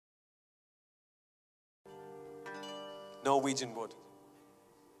Norwegian wood.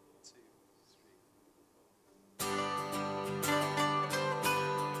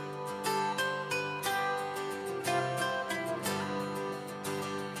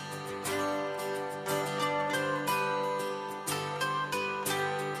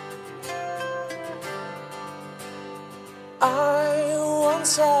 I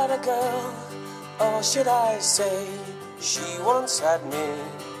once had a girl, or should I say, she once had me.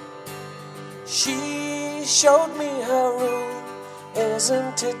 She showed me her room,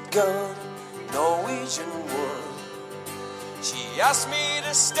 isn't it good, Norwegian wood. She asked me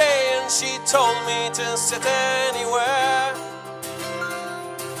to stay and she told me to sit anywhere.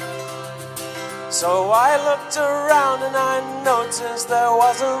 So I looked around and I noticed there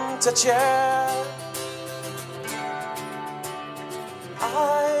wasn't a chair.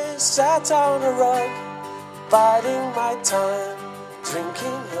 I sat on a rug, biding my time,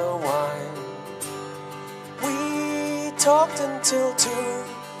 drinking her wine. We talked until 2,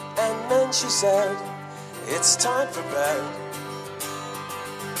 and then she said, it's time for bed.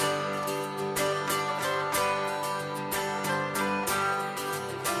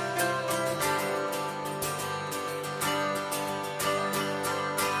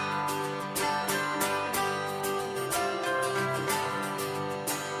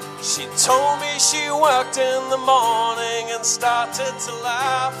 She told me she worked in the morning and started to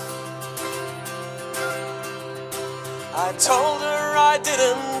laugh. I told her I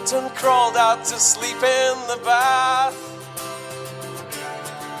didn't and crawled out to sleep in the bath.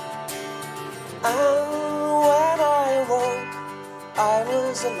 And when I woke, I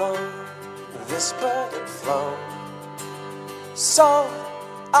was alone, this bird had flown. So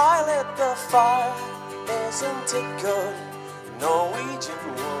I lit the fire, isn't it good,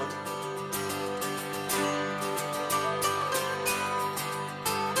 Norwegian wood.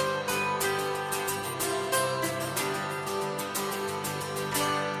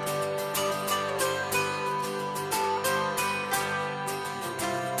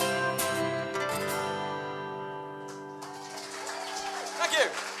 Thank you.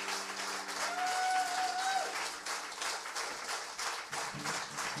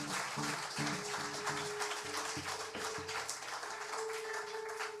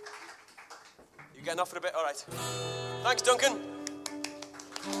 You getting off for a bit? All right. Thanks, Duncan.